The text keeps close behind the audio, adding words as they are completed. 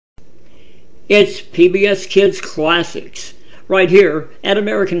It's PBS Kids Classics, right here at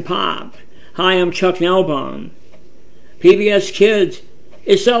American Pop. Hi, I'm Chuck Nalbaum. PBS Kids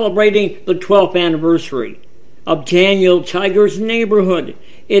is celebrating the 12th anniversary of Daniel Tiger's Neighborhood.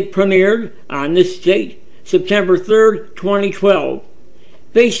 It premiered on this date, September 3rd, 2012.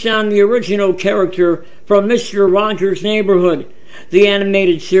 Based on the original character from Mr. Rogers' Neighborhood, the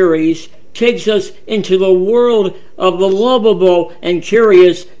animated series takes us into the world of the lovable and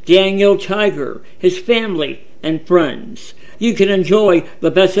curious Daniel Tiger, his family, and friends. You can enjoy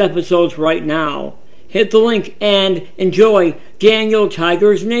the best episodes right now. Hit the link and enjoy Daniel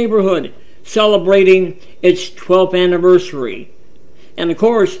Tiger's Neighborhood, celebrating its 12th anniversary. And of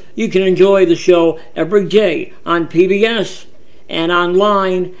course, you can enjoy the show every day on PBS and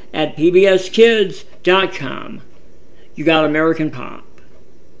online at pbskids.com. You got American Pop.